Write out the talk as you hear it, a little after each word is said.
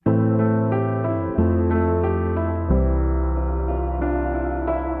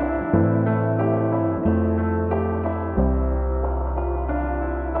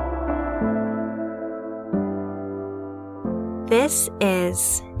This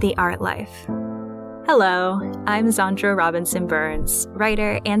is The Art Life. Hello, I'm Zandra Robinson Burns,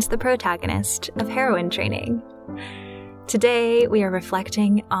 writer and the protagonist of Heroine Training. Today, we are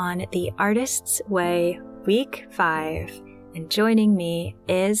reflecting on The Artist's Way, Week 5, and joining me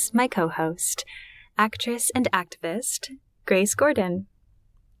is my co-host, actress and activist, Grace Gordon.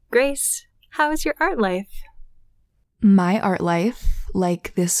 Grace, how is your art life? My art life,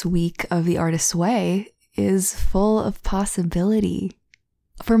 like this week of The Artist's Way, is full of possibility.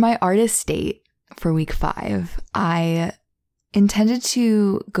 For my artist date for week 5, I intended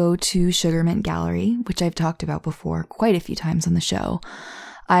to go to Sugarmint Gallery, which I've talked about before quite a few times on the show.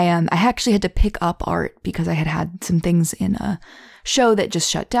 I actually had to pick up art because I had some things in a show that just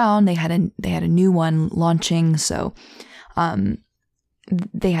shut down. They had a new one launching, so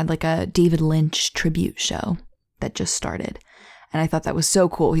they had like a David Lynch tribute show that just started. And I thought that was so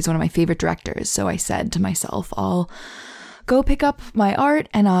cool. He's one of my favorite directors. So I said to myself, I'll go pick up my art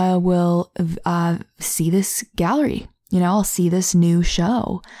and I will see this gallery. I'll see this new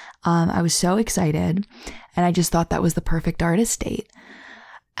show. I was so excited. And I just thought that was the perfect artist date.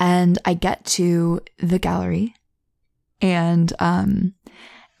 And I get to the gallery and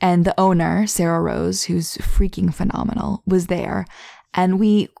the owner, Sarah Rose, who's freaking phenomenal, was there. And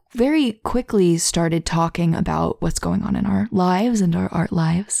we very quickly started talking about what's going on in our lives and our art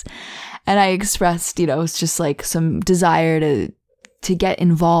lives. And I expressed, it's just like some desire to get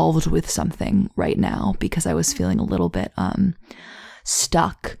involved with something right now because I was feeling a little bit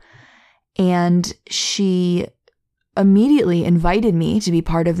stuck. And she immediately invited me to be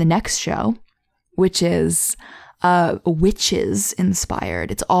part of the next show, which is witches inspired.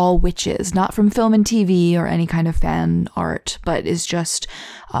 It's all witches, not from film and TV or any kind of fan art, but is just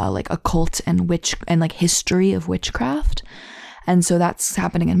like occult and witch and like history of witchcraft. And so that's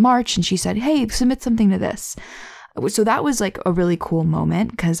happening in March. And she said, hey, submit something to this. So that was like a really cool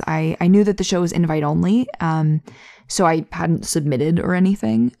moment because I knew that the show was invite only. So I hadn't submitted or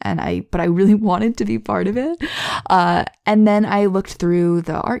anything, but I really wanted to be part of it. And then I looked through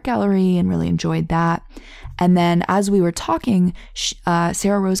the art gallery and really enjoyed that. And then as we were talking,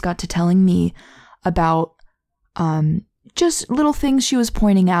 Sarah Rose got to telling me about just little things she was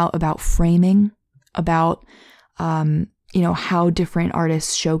pointing out about framing, about how different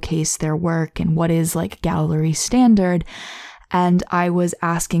artists showcase their work and what is like gallery standard. And I was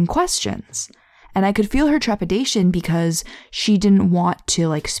asking questions. And I could feel her trepidation because she didn't want to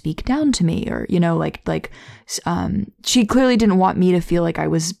like speak down to me or, she clearly didn't want me to feel like I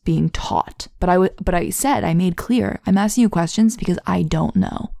was being taught. But I made clear, I'm asking you questions because I don't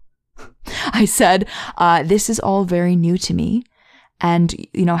know. I said, this is all very new to me. And,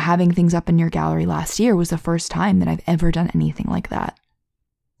 having things up in your gallery last year was the first time that I've ever done anything like that.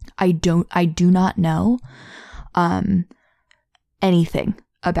 I do not know, anything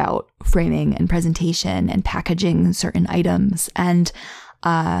about framing and presentation and packaging certain items. And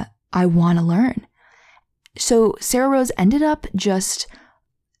I want to learn. So Sarah Rose ended up just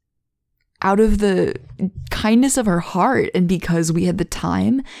out of the kindness of her heart and because we had the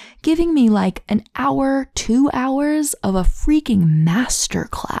time, giving me like an hour, 2 hours of a freaking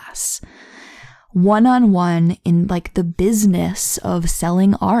masterclass. One-on-one in like the business of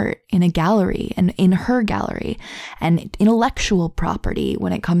selling art in a gallery and in her gallery and intellectual property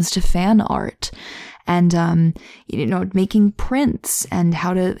when it comes to fan art and making prints and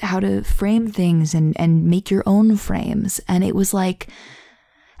how to frame things and make your own frames. And it was like,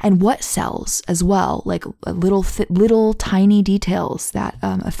 and what sells as well, like little tiny details that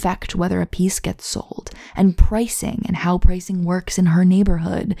affect whether a piece gets sold, and pricing and how pricing works in her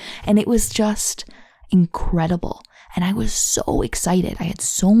neighborhood. And it was just incredible. And I was so excited. I had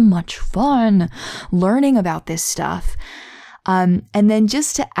so much fun learning about this stuff. And then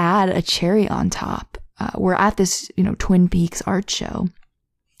just to add a cherry on top, we're at this, Twin Peaks art show.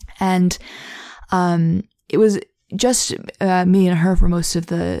 And it was just me and her for most of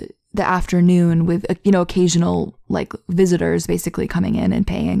the afternoon with, occasional like visitors basically coming in and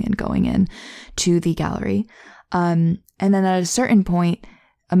paying and going in to the gallery. And then at a certain point,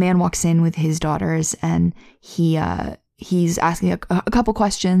 a man walks in with his daughters and he's asking a couple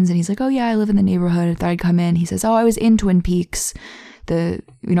questions and he's like, oh yeah, I live in the neighborhood. I thought I'd come in. He says, oh, I was in Twin Peaks,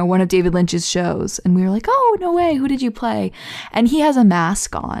 one of David Lynch's shows. And we were like, oh, no way. Who did you play? And he has a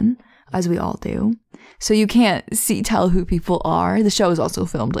mask on, as we all do. So you can't tell who people are. The show was also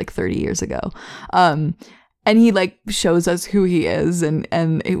filmed like 30 years ago. And he like shows us who he is. And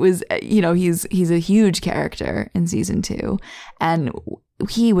it was, he's a huge character in season 2. And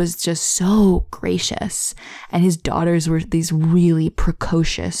he was just so gracious. And his daughters were these really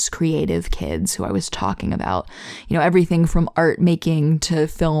precocious, creative kids who I was talking about, you know, everything from art making to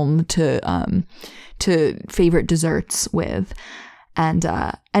film to favorite desserts with. And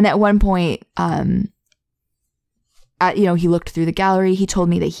at one point, you know, he looked through the gallery. He told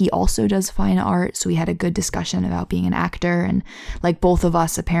me that he also does fine art. So we had a good discussion about being an actor. And like both of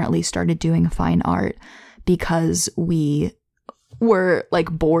us apparently started doing fine art because we were like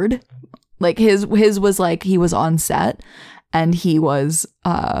bored. Like his was like he was on set and he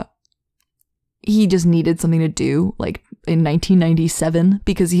just needed something to do like in 1997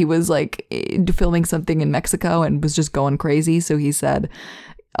 because he was like filming something in Mexico and was just going crazy. So he said,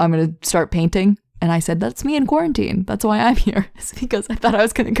 I'm going to start painting. And I said, that's me in quarantine. That's why I'm here. It's because I thought I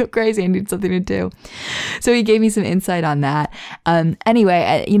was going to go crazy and need something to do. So he gave me some insight on that.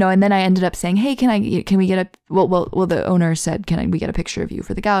 Anyway, you know, and then I ended up saying, hey, can we get a, well, the owner said, we get a picture of you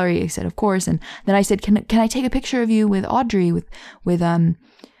for the gallery? He said, of course. And then I said, can I take a picture of you with Audrey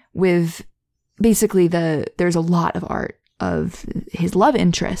with basically there's a lot of art of his love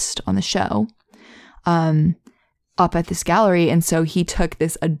interest on the show. Up at this gallery, and so he took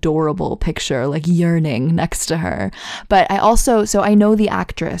this adorable picture, like yearning next to her. But I know the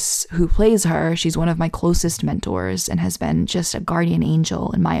actress who plays her. She's one of my closest mentors and has been just a guardian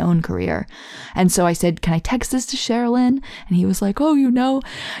angel in my own career. And so I said, can I text this to Sherilyn? And he was like, oh, you know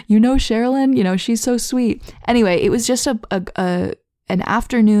Sherilyn, you know, she's so sweet. Anyway, it was just an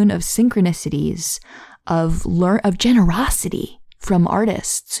afternoon of synchronicities, of generosity from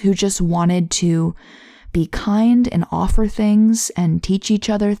artists who just wanted to be kind and offer things and teach each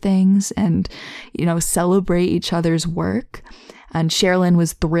other things and, you know, celebrate each other's work. And Sherilyn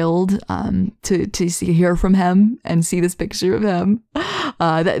was thrilled to hear from him and see this picture of him.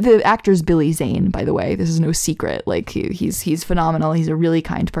 The actor's Billy Zane, by the way. This is no secret. Like he's phenomenal. He's a really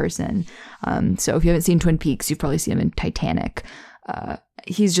kind person. So if you haven't seen Twin Peaks, you've probably seen him in Titanic.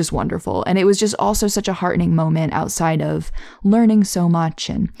 He's just wonderful. And it was just also such a heartening moment outside of learning so much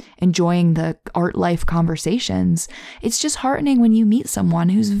and enjoying the art life conversations. It's just heartening when you meet someone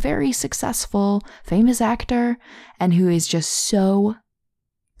who's very successful, famous actor, and who is just so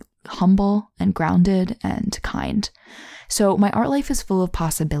humble and grounded and kind. So my art life is full of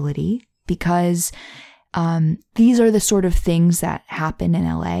possibility because these are the sort of things that happen in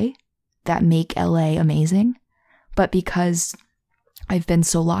LA that make LA amazing. But because I've been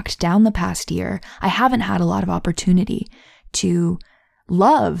so locked down the past year, I haven't had a lot of opportunity to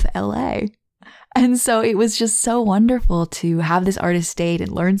love LA. And so it was just so wonderful to have this artist date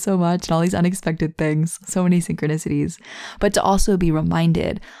and learn so much and all these unexpected things, so many synchronicities, but to also be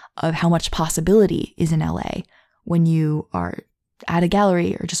reminded of how much possibility is in LA when you are at a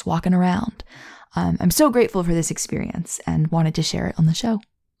gallery or just walking around. I'm so grateful for this experience and wanted to share it on the show.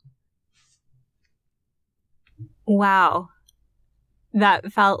 Wow.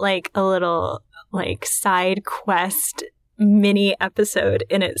 That felt like a little like side quest mini episode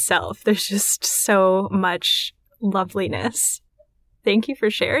in itself. There's just so much loveliness. Thank you for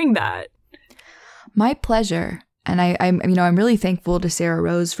sharing that. My pleasure. And I'm really thankful to Sarah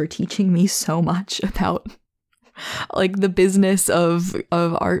Rose for teaching me so much about like the business of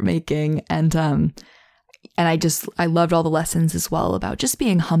art making. And I loved all the lessons as well about just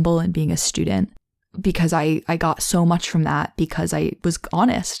being humble and being a student. Because I got so much from that because I was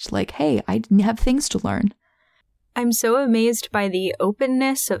honest, like, hey, I have things to learn. I'm so amazed by the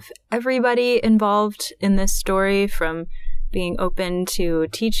openness of everybody involved in this story, from being open to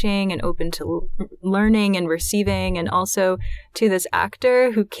teaching and open to learning and receiving, and also to this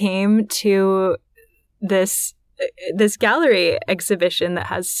actor who came to this gallery exhibition that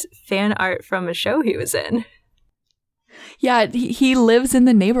has fan art from a show he was in. Yeah, he lives in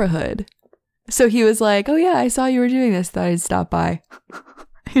the neighborhood. So he was like, oh yeah, I saw you were doing this, thought I'd stop by.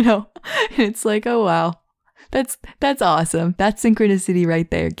 You know, and it's like, oh wow, that's awesome. That's synchronicity right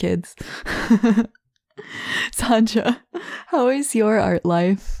there, kids. Sandra, how is your art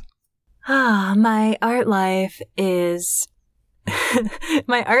life? My art life is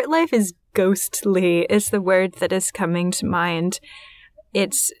ghostly is the word that is coming to mind.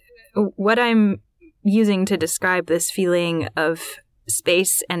 It's what I'm using to describe this feeling of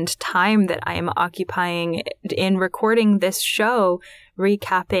space and time that I am occupying in recording this show,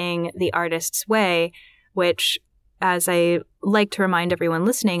 recapping The Artist's Way, which, as I like to remind everyone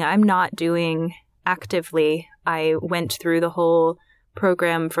listening, I'm not doing actively. I went through the whole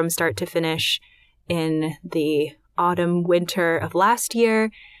program from start to finish in the autumn, winter of last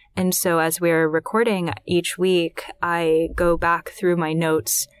year. And so as we're recording each week, I go back through my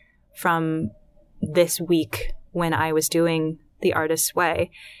notes from this week when I was doing The Artist's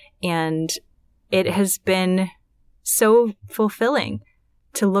Way. And it has been so fulfilling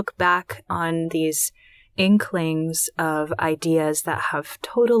to look back on these inklings of ideas that have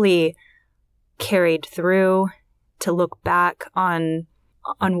totally carried through, to look back on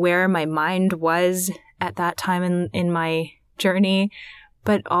where my mind was at that time in my journey,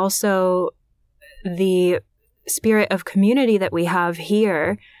 but also the spirit of community that we have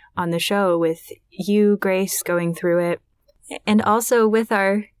here on the show with you, Grace, going through it, and also with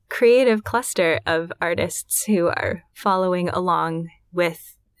our creative cluster of artists who are following along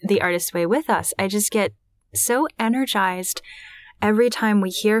with The Artist's Way with us. I just get so energized every time we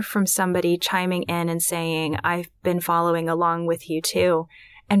hear from somebody chiming in and saying, I've been following along with you too.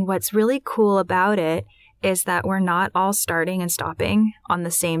 And what's really cool about it is that we're not all starting and stopping on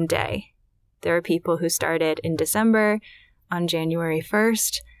the same day. There are people who started in December. On January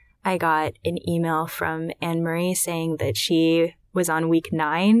 1st, I got an email from Anne-Marie saying that she was on week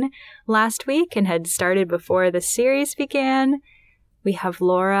 9 last week and had started before the series began. We have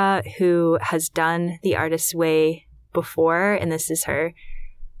Laura, who has done The Artist's Way before, and this is her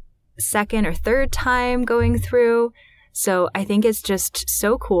second or third time going through. So I think it's just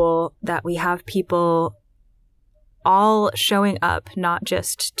so cool that we have people all showing up, not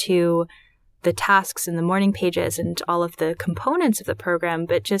just to the tasks and the morning pages and all of the components of the program,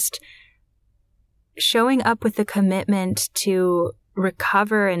 but just showing up with the commitment to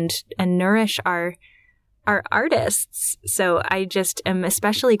recover and nourish our artists. So I just am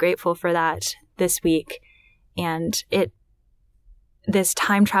especially grateful for that this week. And this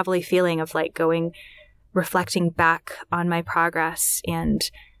time travel-y feeling of like reflecting back on my progress and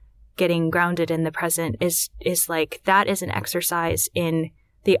getting grounded in the present is like, that is an exercise in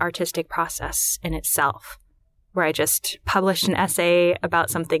the artistic process in itself, where I just published an essay about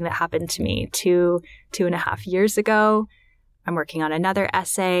something that happened to me 2.5 years ago. I'm working on another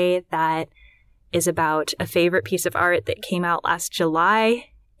essay that is about a favorite piece of art that came out last July.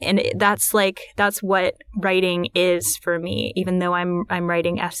 And that's what writing is for me. Even though I'm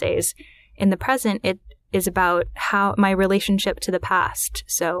writing essays in the present, it is about how my relationship to the past.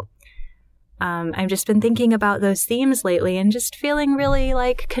 So I've just been thinking about those themes lately and just feeling really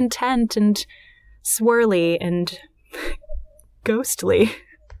like content and swirly and ghostly.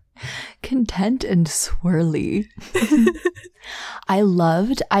 Content and swirly.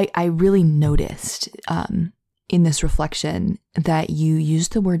 I really noticed in this reflection that you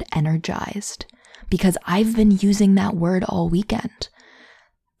used the word energized, because I've been using that word all weekend.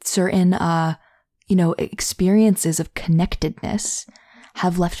 Certain, experiences of connectedness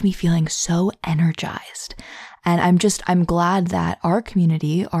have left me feeling so energized. And I'm glad that our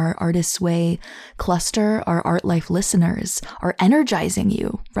community, our Artist's Way cluster, our Art Life listeners are energizing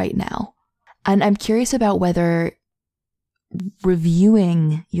you right now. And I'm curious about whether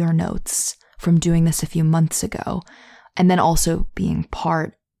reviewing your notes from doing this a few months ago, and then also being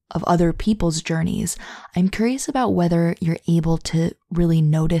part of other people's journeys, I'm curious about whether you're able to really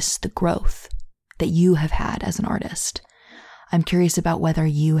notice the growth that you have had as an artist. I'm curious about whether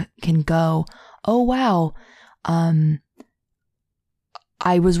you can go, oh, wow, I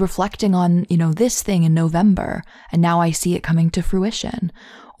was reflecting on, this thing in November, and now I see it coming to fruition.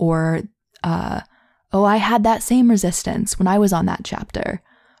 Or, oh, I had that same resistance when I was on that chapter,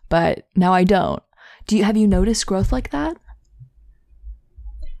 but now I don't. Have you noticed growth like that?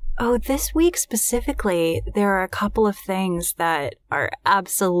 Oh, this week specifically, there are a couple of things that are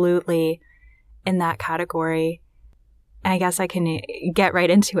absolutely in that category. I guess I can get right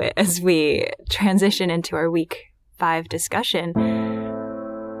into it as we transition into our week 5 discussion.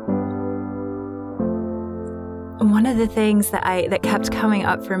 One of the things that kept coming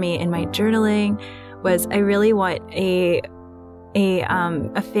up for me in my journaling was I really want a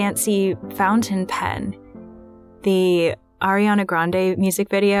fancy fountain pen. The Ariana Grande music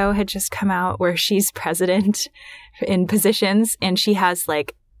video had just come out where she's president in Positions, and she has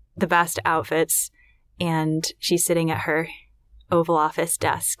like the best outfits. And she's sitting at her Oval Office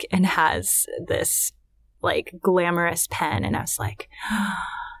desk and has this like glamorous pen. And I was like,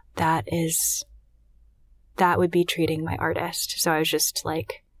 that would be treating my artist. So I was just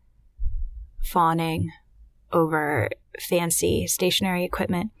like fawning over fancy stationery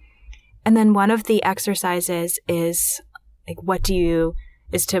equipment. And then one of the exercises is like,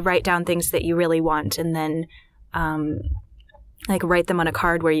 is to write down things that you really want, and then like write them on a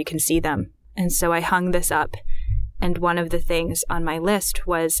card where you can see them. And so I hung this up, and one of the things on my list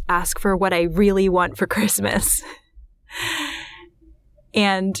was ask for what I really want for Christmas.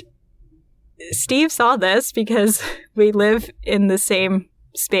 And Steve saw this because we live in the same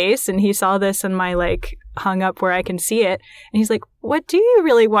space, and he saw this in my like hung up where I can see it. And he's like, "What do you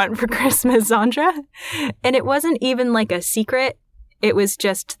really want for Christmas, Zandra?" And it wasn't even like a secret. It was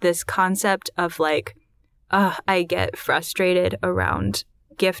just this concept of like, I get frustrated around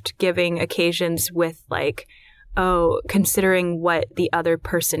gift giving occasions with like, considering what the other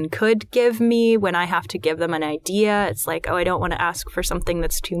person could give me when I have to give them an idea. It's like, I don't want to ask for something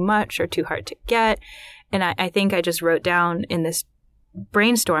that's too much or too hard to get. And I think I just wrote down in this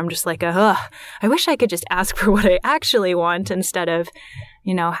brainstorm, just like, I wish I could just ask for what I actually want instead of,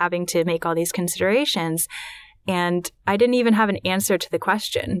 having to make all these considerations. And I didn't even have an answer to the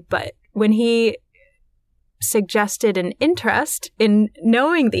question. But when he suggested an interest in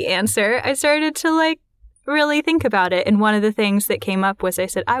knowing the answer, I started to like really think about it. And one of the things that came up was I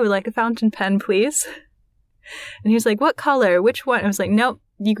said, "I would like a fountain pen, please." And he was like, "What color? Which one?" I was like, "Nope,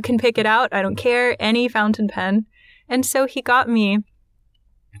 you can pick it out. I don't care. Any fountain pen." And so he got me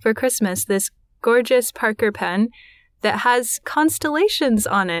for Christmas this gorgeous Parker pen that has constellations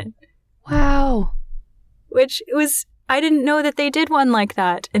on it. Wow. Which was, I didn't know that they did one like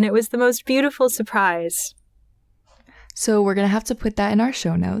that. And it was the most beautiful surprise. So we're going to have to put that in our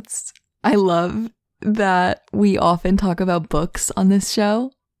show notes. I love that we often talk about books on this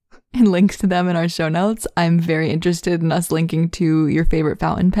show and link to them in our show notes. I'm very interested in us linking to your favorite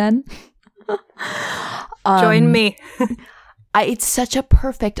fountain pen. Join me. It's such a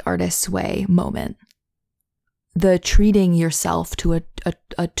perfect artist's way moment. The treating yourself to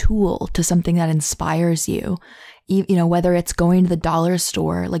a tool, to something that inspires you. Whether it's going to the dollar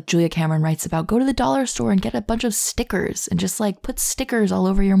store, like Julia Cameron writes about, go to the dollar store and get a bunch of stickers and just like put stickers all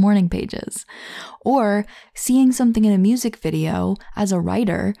over your morning pages. Or seeing something in a music video as a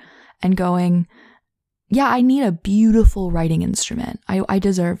writer and going, yeah, I need a beautiful writing instrument. I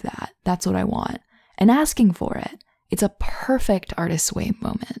deserve that. That's what I want. And asking for it. It's a perfect artist's way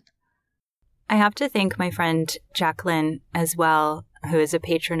moment. I have to thank my friend Jacqueline as well, who is a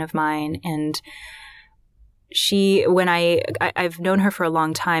patron of mine. And she, when I've known her for a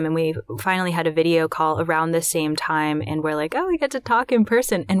long time, and we finally had a video call around the same time, and we're like, we get to talk in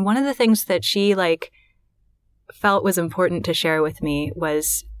person. And one of the things that she like felt was important to share with me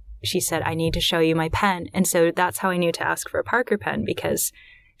was, she said, "I need to show you my pen." And so that's how I knew to ask for a Parker pen, because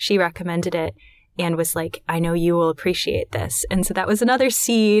she recommended it and was like, "I know you will appreciate this." And so that was another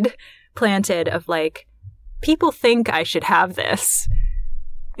seed planted of like, people think I should have this,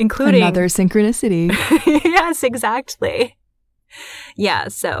 including another synchronicity. Yes, exactly. Yeah,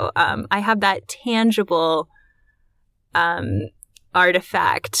 so I have that tangible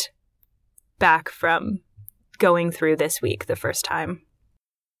artifact back from going through this week the first time.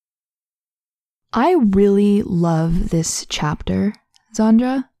 I really love this chapter,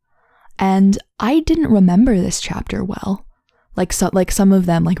 Zandra, and I didn't remember this chapter well. Like some of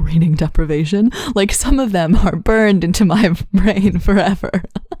them, like reading deprivation, like some of them are burned into my brain forever.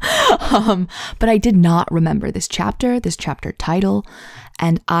 But I did not remember this chapter title,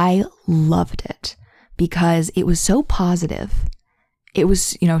 and I loved it because it was so positive. It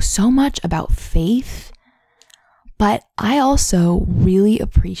was, so much about faith, but I also really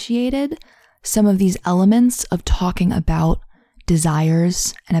appreciated some of these elements of talking about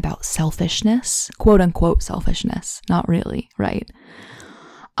desires and about selfishness, quote unquote selfishness, not really, right?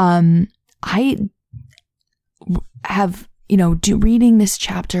 I have, reading this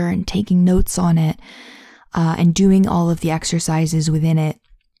chapter and taking notes on it, and doing all of the exercises within it,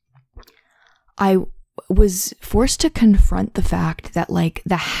 I was forced to confront the fact that like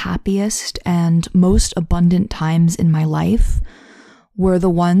the happiest and most abundant times in my life were the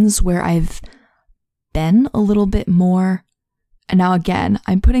ones where I've been a little bit more. And now again,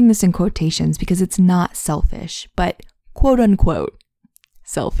 I'm putting this in quotations because it's not selfish, but quote unquote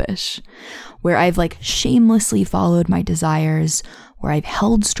selfish, where I've like shamelessly followed my desires, where I've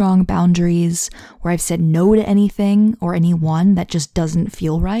held strong boundaries, where I've said no to anything or anyone that just doesn't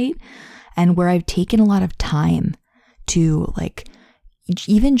feel right, and where I've taken a lot of time to like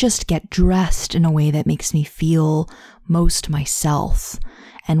even just get dressed in a way that makes me feel most myself,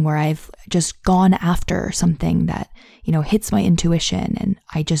 and where I've just gone after something that, hits my intuition and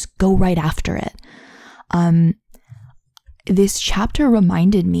I just go right after it. This chapter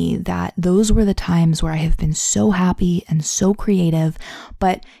reminded me that those were the times where I have been so happy and so creative,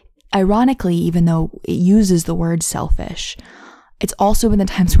 but ironically, even though it uses the word selfish, it's also been the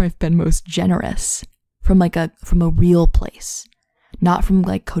times where I've been most generous from a real place, not from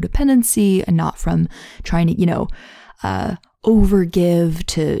like codependency and not from trying to, overgive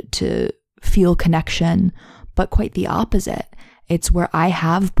to feel connection, but quite the opposite. It's where I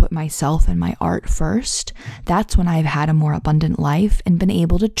have put myself and my art first. That's when I've had a more abundant life and been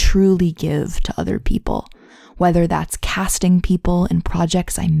able to truly give to other people, whether that's casting people in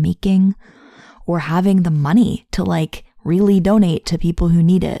projects I'm making or having the money to like really donate to people who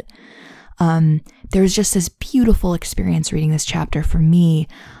need it. There's just this beautiful experience reading this chapter for me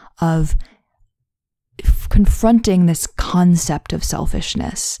of confronting this concept of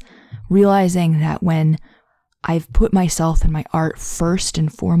selfishness, realizing that when I've put myself and my art first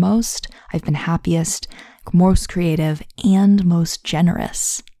and foremost, I've been happiest, most creative, and most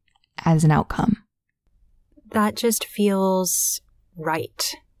generous as an outcome. That just feels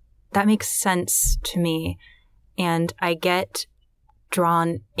right. That makes sense to me. And I get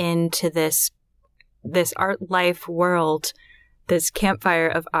drawn into this art life world, this campfire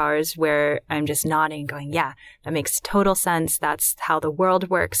of ours where I'm just nodding, going, yeah, that makes total sense. That's how the world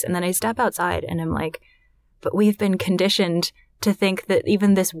works. And then I step outside and I'm like, but we've been conditioned to think that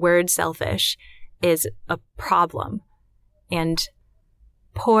even this word selfish is a problem. And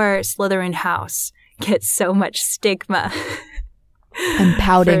poor Slytherin house gets so much stigma. I'm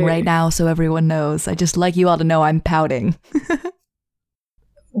pouting right now so everyone knows. I just like you all to know I'm pouting.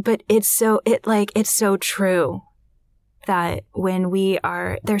 But it's so true that when we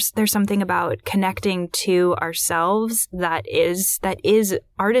are, there's something about connecting to ourselves that is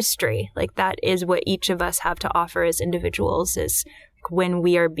artistry. Like that is what each of us have to offer as individuals, is when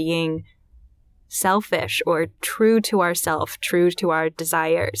we are being selfish or true to ourselves, true to our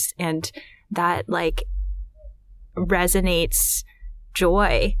desires. And that like resonates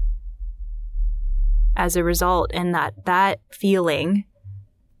joy as a result. And that feeling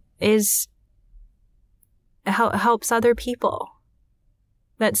helps other people.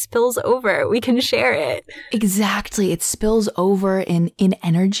 That spills over. We can share it. Exactly. It spills over in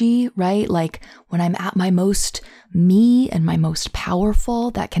energy, right? Like when I'm at my most me and my most powerful,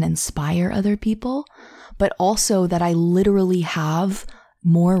 that can inspire other people, but also that I literally have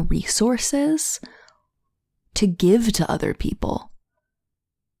more resources to give to other people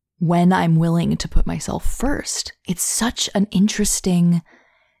when I'm willing to put myself first. It's such an interesting,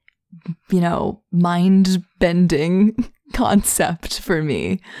 mind-bending concept for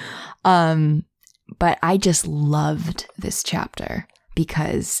me. But I just loved this chapter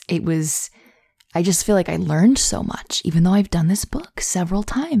because I just feel like I learned so much, even though I've done this book several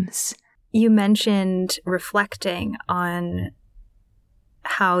times. You mentioned reflecting on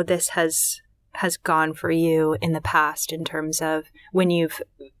how this has gone for you in the past in terms of when you've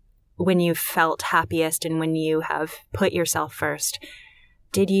felt happiest and when you have put yourself first.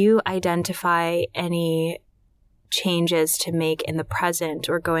 Did you identify any changes to make in the present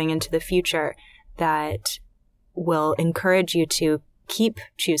or going into the future that will encourage you to keep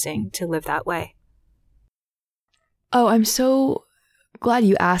choosing to live that way? Oh, I'm so glad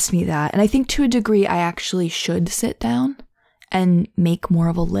you asked me that. And I think to a degree, I actually should sit down and make more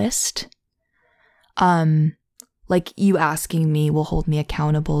of a list. Like you asking me will hold me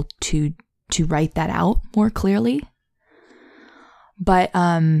accountable to write that out more clearly. But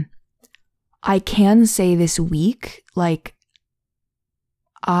I can say this week, like,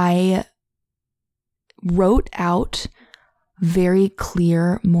 I wrote out very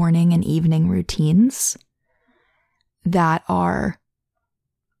clear morning and evening routines that are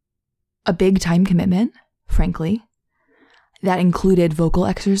a big time commitment, frankly. That included vocal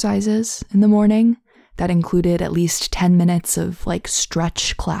exercises in the morning. That included at least 10 minutes of like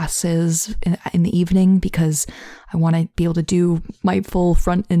stretch classes in the evening because I want to be able to do my full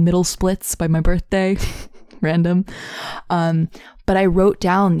front and middle splits by my birthday. Random. But I wrote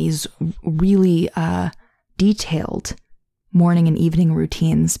down these really detailed morning and evening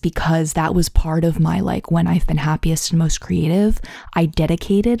routines because that was part of my like when I've been happiest and most creative. I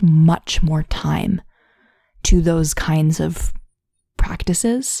dedicated much more time to those kinds of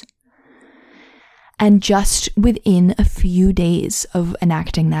practices. And just within a few days of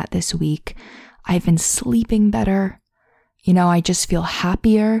enacting that this week, I've been sleeping better. I just feel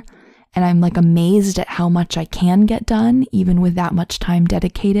happier. And I'm like amazed at how much I can get done, even with that much time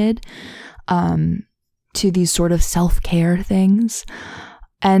dedicated to these sort of self-care things.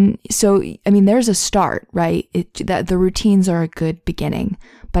 And so, there's a start, right? That the routines are a good beginning,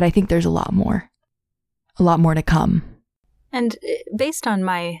 but I think there's a lot more to come. And based on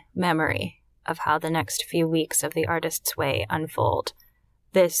my memory of how the next few weeks of The Artist's Way unfold,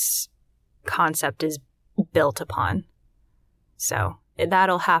 this concept is built upon. So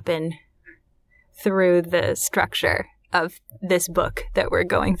that'll happen through the structure of this book that we're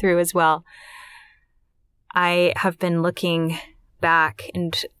going through as well. I have been looking back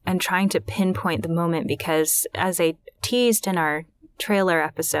and trying to pinpoint the moment because as I teased in our trailer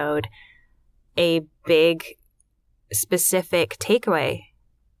episode, a big specific takeaway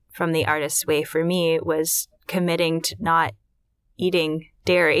from The Artist's Way for me was committing to not eating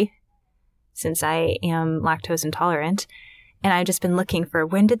dairy, since I am lactose intolerant. And I've just been looking for,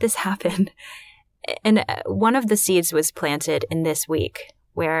 when did this happen? And one of the seeds was planted in this week,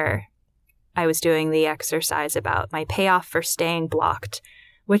 where I was doing the exercise about my payoff for staying blocked,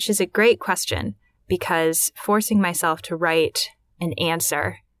 which is a great question, because forcing myself to write an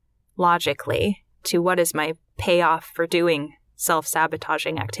answer logically to what is my payoff for doing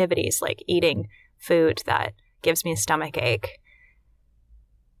self-sabotaging activities like eating food that gives me a stomach ache,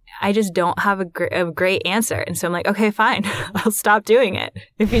 I just don't have a great answer. And so I'm like, okay, fine, I'll stop doing it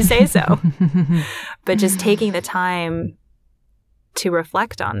if you say so. But just taking the time to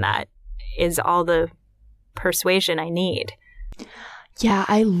reflect on that is all the persuasion I need. Yeah,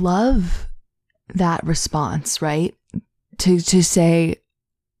 I love that response, right? To say,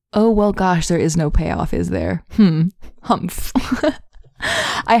 oh, well, gosh, there is no payoff, is there? Humph.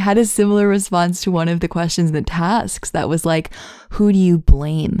 I had a similar response to one of the questions in the tasks that was like, who do you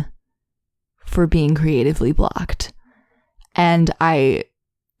blame for being creatively blocked? And I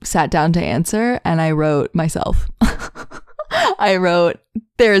sat down to answer and I wrote myself. I wrote,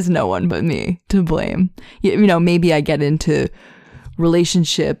 there is no one but me to blame. You know, maybe I get into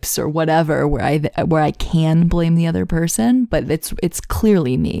relationships or whatever where I can blame the other person, but it's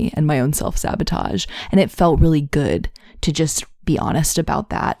clearly me and my own self-sabotage. And it felt really good to just be honest about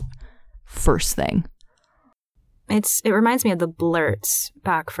that first thing. It reminds me of the blurts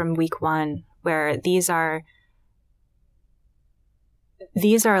back from week 1, where these are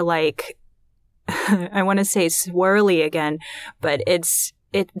like, I want to say swirly again, but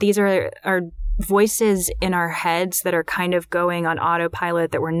these are voices in our heads that are kind of going on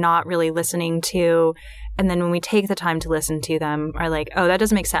autopilot that we're not really listening to. And then when we take the time to listen to them, are like, oh, that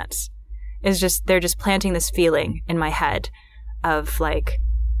doesn't make sense. They're just planting this feeling in my head of like,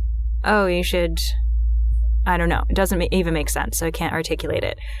 oh, you should, I don't know. It doesn't even make sense, so I can't articulate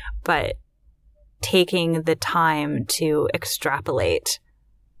it. But taking the time to extrapolate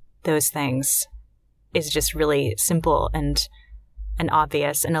those things is just really simple and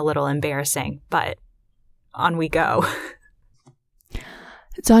obvious and a little embarrassing, but on we go.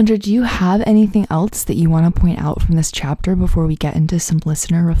 Zandra, do you have anything else that you want to point out from this chapter before we get into some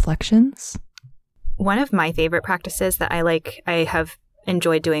listener reflections? One of my favorite practices that I have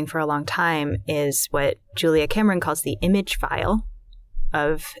enjoyed doing for a long time is what Julia Cameron calls the image file,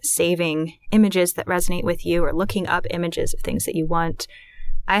 of saving images that resonate with you or looking up images of things that you want.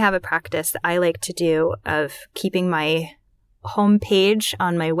 I have a practice that I like to do of keeping my homepage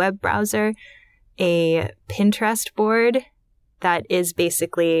on my web browser a Pinterest board that is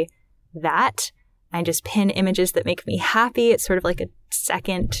basically that. I just pin images that make me happy. It's sort of like a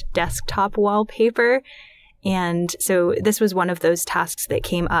second desktop wallpaper. And so this was one of those tasks that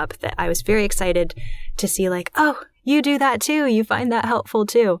came up that I was very excited to see, like, oh, you do that too. You find that helpful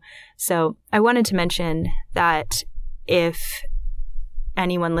too. So I wanted to mention that if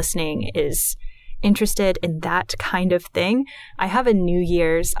anyone listening is interested in that kind of thing, I have a New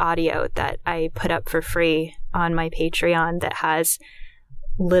Year's audio that I put up for free on my Patreon that has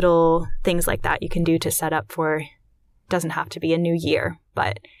little things like that you can do to set up for, doesn't have to be a new year,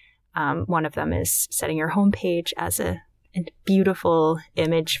 but one of them is setting your homepage as a beautiful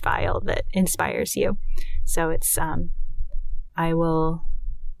image file that inspires you. So it's, I will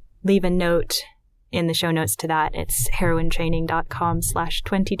leave a note in the show notes to that. It's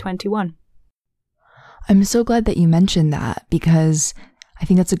heroinetraining.com/2021. I'm so glad that you mentioned that, because I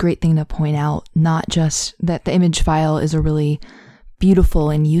think that's a great thing to point out, not just that the image file is a really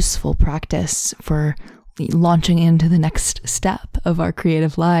beautiful and useful practice for launching into the next step of our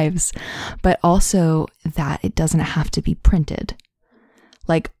creative lives, but also that it doesn't have to be printed.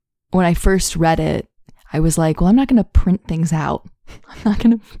 Like, when I first read it, I was like, well, I'm not going to print things out. I'm not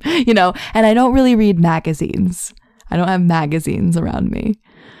going to, and I don't really read magazines. I don't have magazines around me.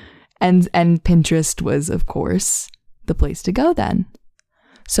 And Pinterest was, of course, the place to go then.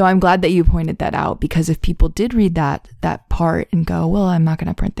 So I'm glad that you pointed that out, because if people did read that part and go, well, I'm not going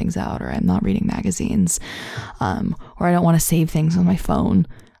to print things out, or I'm not reading magazines, or I don't want to save things on my phone,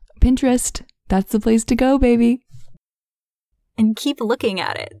 Pinterest, that's the place to go, baby. And keep looking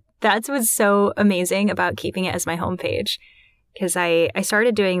at it. That's what's so amazing about keeping it as my homepage. Because I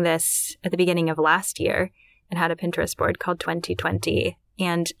started doing this at the beginning of last year and had a Pinterest board called 2020.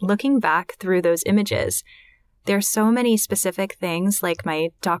 And looking back through those images, there's so many specific things, like my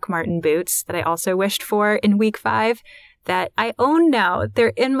Doc Marten boots that I also wished for in week 5 that I own now.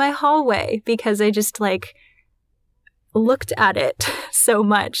 They're in my hallway because I just looked at it so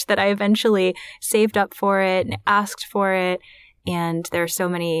much that I eventually saved up for it and asked for it. And there are so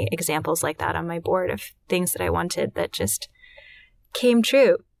many examples like that on my board of things that I wanted that just came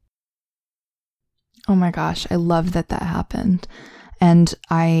true. Oh my gosh, I love that happened. And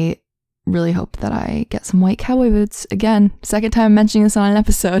I really hope that I get some white cowboy boots. Again, second time I'm mentioning this on an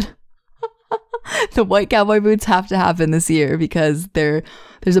episode. The white cowboy boots have to happen this year because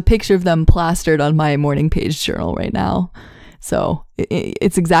there's a picture of them plastered on my morning page journal right now. So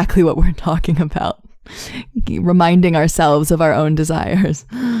it's exactly what we're talking about. Reminding ourselves of our own desires.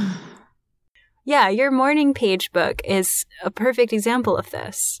 Yeah, your morning page book is a perfect example of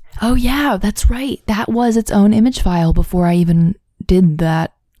this. Oh yeah, that's right. That was its own image file before I even did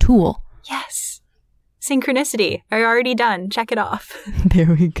that tool. Yes. Synchronicity. Are already done. Check it off.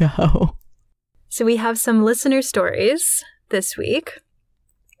 There we go. So we have some listener stories this week.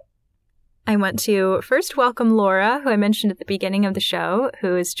 I want to first welcome Laura, who I mentioned at the beginning of the show,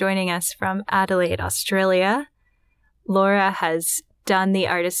 who is joining us from Adelaide, Australia. Laura has done The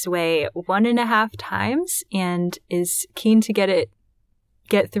Artist's Way 1.5 times and is keen to get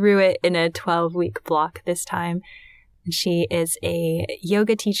through it in a 12-week block this time. She is a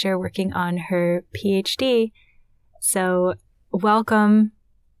yoga teacher working on her PhD. So welcome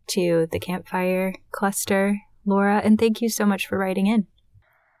to the Campfire Cluster, Laura, and thank you so much for writing in.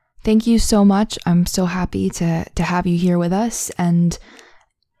 Thank you so much. I'm so happy to have you here with us. And,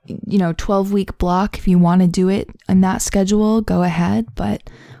 12-week block, if you want to do it in that schedule, go ahead. But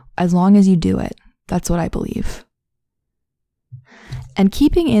as long as you do it, that's what I believe. And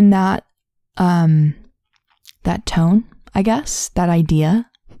keeping in that tone, I guess, that idea,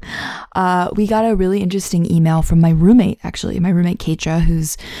 we got a really interesting email from my roommate, Keitra,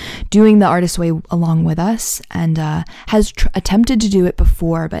 who's doing The Artist's Way along with us and has attempted to do it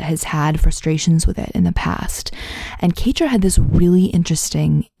before, but has had frustrations with it in the past. And Keitra had this really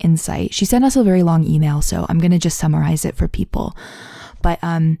interesting insight. She sent us a very long email, so I'm going to just summarize it for people. But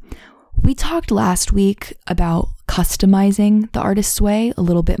we talked last week about customizing The Artist's Way a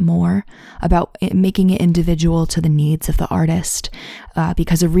little bit more, about making it individual to the needs of the artist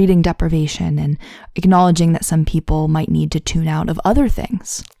because of reading deprivation and acknowledging that some people might need to tune out of other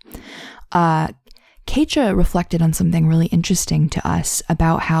things. Keitra reflected on something really interesting to us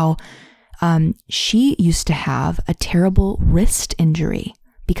about how she used to have a terrible wrist injury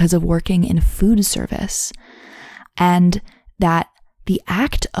because of working in food service, and that the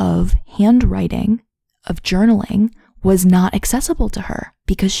act of handwriting, of journaling, was not accessible to her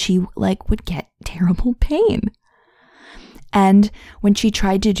because she would get terrible pain. And when she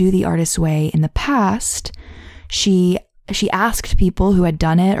tried to do The Artist's Way in the past, she asked people who had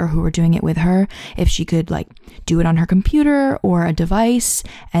done it or who were doing it with her if she could do it on her computer or a device,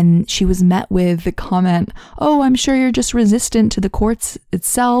 and she was met with the comment, "Oh, I'm sure you're just resistant to the courts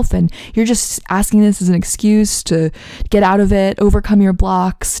itself and you're just asking this as an excuse to get out of it, overcome your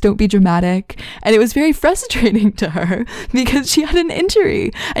blocks, don't be dramatic." And it was very frustrating to her because she had an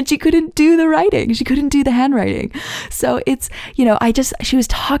injury and she couldn't do the writing, she couldn't do the handwriting. So it's, she was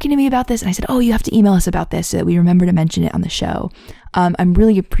talking to me about this and I said, "Oh, you have to email us about this so that we remember to mention it on the show." I'm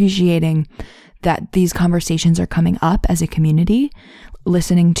really appreciating that these conversations are coming up as a community,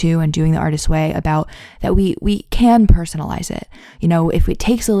 listening to and doing The Artist's Way, about that we can personalize it. If it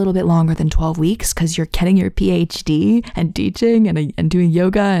takes a little bit longer than 12 weeks because you're getting your PhD and teaching and doing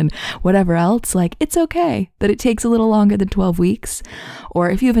yoga and whatever else, it's okay that it takes a little longer than 12 weeks. Or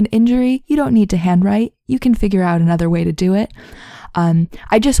if you have an injury, you don't need to handwrite. You can figure out another way to do it.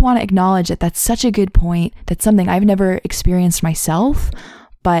 I just want to acknowledge that that's such a good point. That's something I've never experienced myself,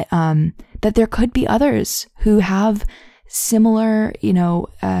 but that there could be others who have similar,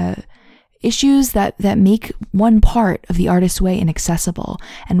 issues that make one part of The Artist's Way inaccessible.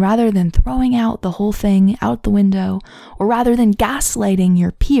 And rather than throwing out the whole thing out the window, or rather than gaslighting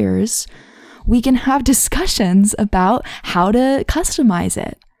your peers, we can have discussions about how to customize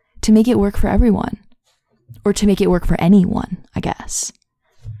it to make it work for everyone. Or to make it work for anyone, I guess.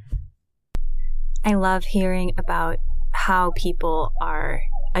 I love hearing about how people are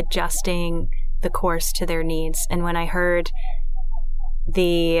adjusting the course to their needs. And when I heard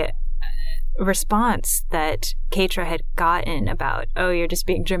the response that Keitra had gotten about, "Oh, you're just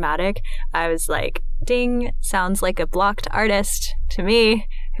being dramatic," I was like, ding, sounds like a blocked artist to me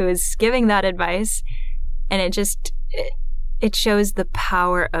who is giving that advice. And it shows the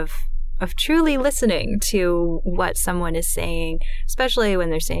power of truly listening to what someone is saying, especially when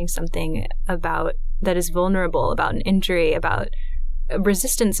they're saying something about that is vulnerable, about an injury, about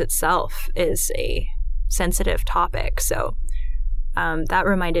resistance itself is a sensitive topic. So that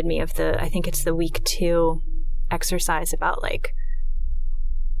reminded me of I think it's the week 2 exercise about like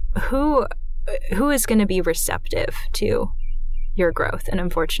who is going to be receptive to your growth. And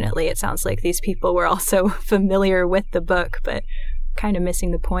unfortunately, it sounds like these people were also familiar with the book, but kind of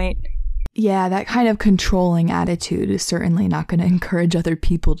missing the point. Yeah, that kind of controlling attitude is certainly not going to encourage other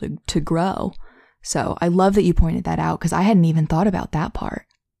people to grow. So I love that you pointed that out because I hadn't even thought about that part.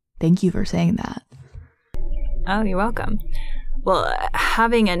 Thank you for saying that. Oh, you're welcome. Well,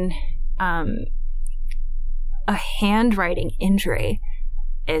 having a handwriting injury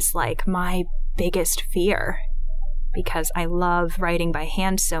is like my biggest fear because I love writing by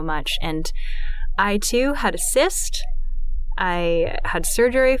hand so much. And I too had a cyst. I had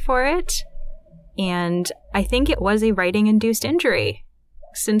surgery for it. And I think it was a writing-induced injury.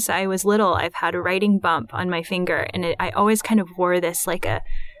 Since I was little, I've had a writing bump on my finger. And I always kind of wore this like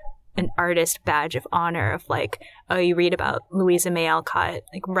an artist badge of honor of like, oh, you read about Louisa May Alcott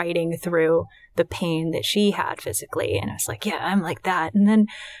like writing through the pain that she had physically. And I was like, yeah, I'm like that. And then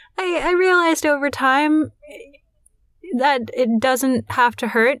I realized over time that it doesn't have to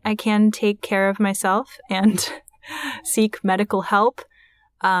hurt. I can take care of myself and seek medical help.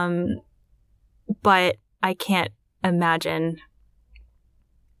 But I can't imagine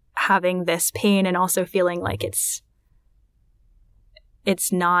having this pain and also feeling like it's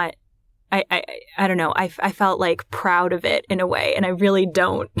not, I don't know. I felt like proud of it in a way, and I really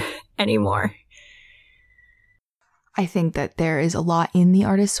don't anymore. I think that there is a lot in The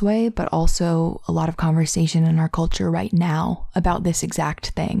Artist's Way, but also a lot of conversation in our culture right now about this exact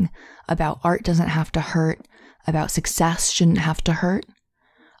thing, about art doesn't have to hurt, about success shouldn't have to hurt,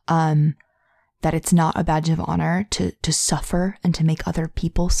 that it's not a badge of honor to suffer and to make other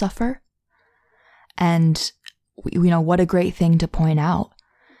people suffer. And, you know, what a great thing to point out.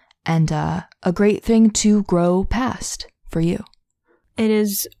 And a great thing to grow past for you. It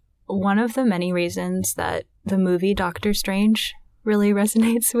is one of the many reasons that the movie Doctor Strange really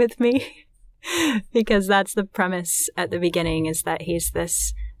resonates with me. Because that's the premise at the beginning, is that he's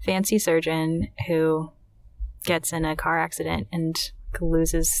this fancy surgeon who gets in a car accident and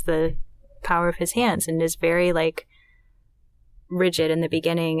loses the power of his hands and is very like rigid in the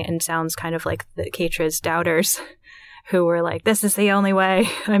beginning and sounds kind of like the Ketra's doubters who were like, this is the only way,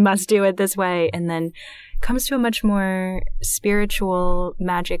 I must do it this way, and then comes to a much more spiritual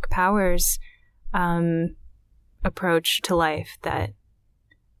magic powers approach to life that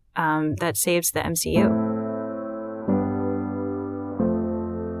saves the MCU.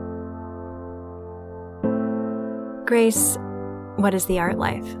 Grace, what is the art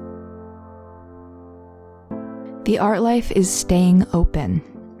life? The art life is staying open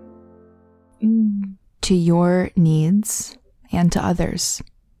to your needs and to others.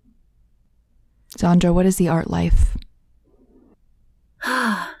 Zandra, what is the art life?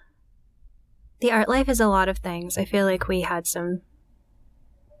 The art life is a lot of things. I feel like we had some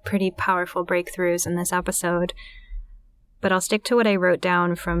pretty powerful breakthroughs in this episode, but I'll stick to what I wrote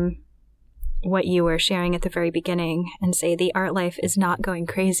down from what you were sharing at the very beginning and say the art life is not going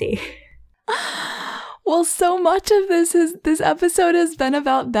crazy. Well, so much of this episode has been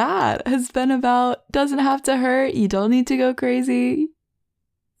about that. Has been about doesn't have to hurt. You don't need to go crazy.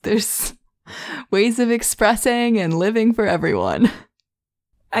 There's ways of expressing and living for everyone.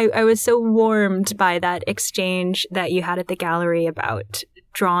 I was so warmed by that exchange that you had at the gallery about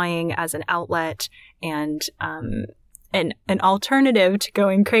drawing as an outlet and an alternative to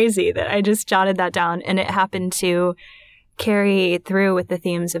going crazy, that I just jotted that down, and it happened to carry through with the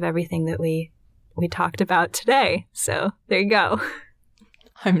themes of everything that we talked about today. So there you go.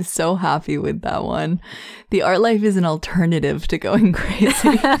 I'm so happy with that one. The art life is an alternative to going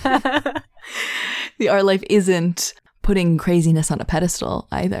crazy. The art life isn't putting craziness on a pedestal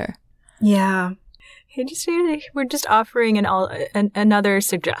either. Yeah. We're just offering another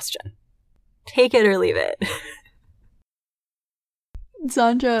suggestion. Take it or leave it.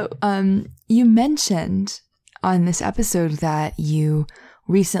 Zandra, you mentioned on this episode that you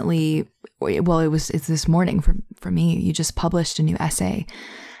recently, well, it's this morning for me, you just published a new essay,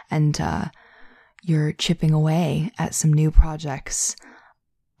 and you're chipping away at some new projects.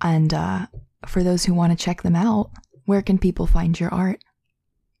 And for those who want to check them out, where can people find your art?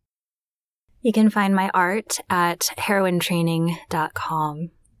 You can find my art at heroinetraining.com.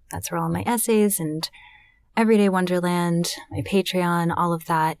 That's where all my essays and Everyday Wonderland, my Patreon, all of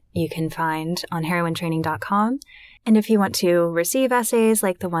that you can find on heroinetraining.com. And if you want to receive essays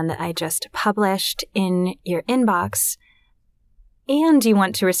like the one that I just published in your inbox, and you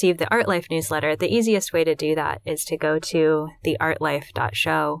want to receive the Art Life newsletter, the easiest way to do that is to go to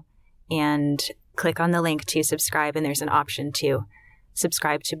theartlife.show and click on the link to subscribe, and there's an option to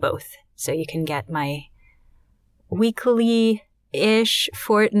subscribe to both. So you can get my weekly-ish,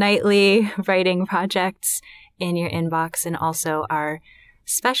 fortnightly writing projects in your inbox, and also our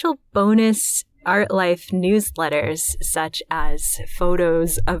special bonus Art Life newsletters, such as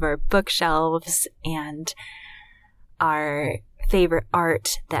photos of our bookshelves and our favorite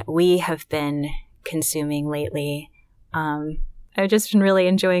art that we have been consuming lately. I've just been really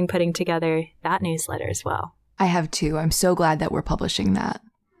enjoying putting together that newsletter as well. I have too. I'm so glad that we're publishing that.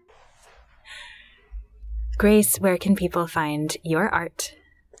 Grace, where can people find your art?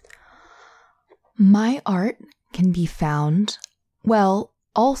 My art can be found, well,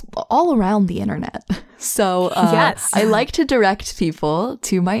 all around the internet. So yes. I like to direct people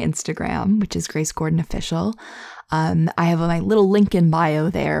to my Instagram, which is Grace Gordon Official. I have my little link in bio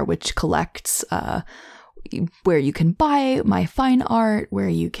there, which collects where you can buy my fine art, where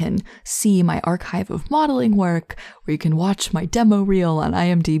you can see my archive of modeling work, where you can watch my demo reel on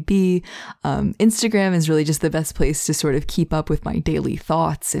IMDb. Instagram is really just the best place to sort of keep up with my daily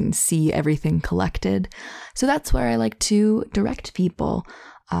thoughts and see everything collected. So that's where I like to direct people.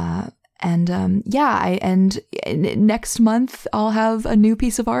 And next month I'll have a new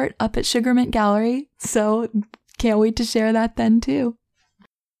piece of art up at Sugarmint Gallery. So can't wait to share that then too.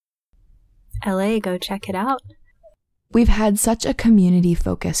 LA, go check it out. We've had such a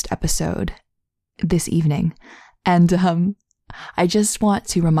community-focused episode this evening, and I just want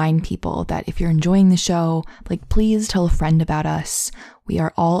to remind people that if you're enjoying the show, please tell a friend about us. We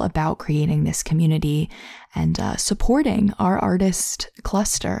are all about creating this community and supporting our artist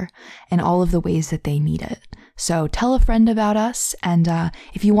cluster in all of the ways that they need it. So tell a friend about us, and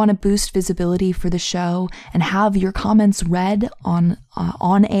if you want to boost visibility for the show and have your comments read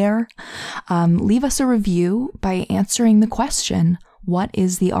on air, leave us a review by answering the question, what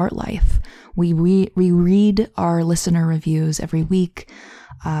is the art life? We read our listener reviews every week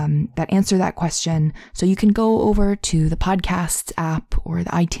that answer that question. So you can go over to the podcasts app or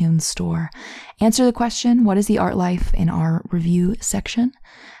the iTunes store, answer the question, what is the art life, in our review section,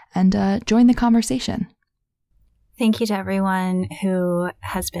 and join the conversation. Thank you to everyone who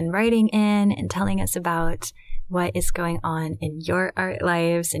has been writing in and telling us about what is going on in your art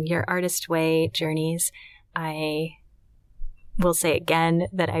lives and your artist way journeys. I will say again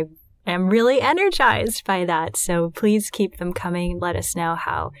that I am really energized by that. So please keep them coming. Let us know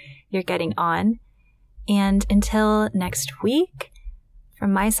how you're getting on. And until next week,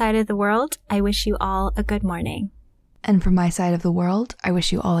 from my side of the world, I wish you all a good morning. And from my side of the world, I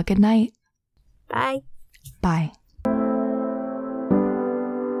wish you all a good night. Bye. Bye.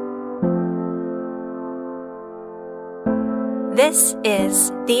 This is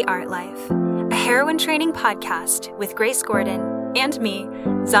The Art Life, a heroine training podcast with Grace Gordon and me,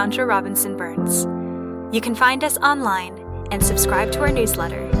 Zandra Robinson Burns. You can find us online and subscribe to our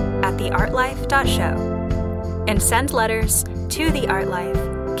newsletter at theartlife.show. And send letters to The Art Life,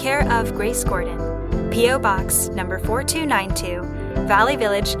 care of Grace Gordon, P.O. Box number 4292, Valley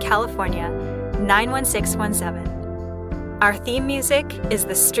Village, California, 91617. Our theme music is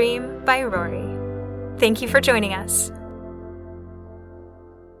The Stream by Rory. Thank you for joining us.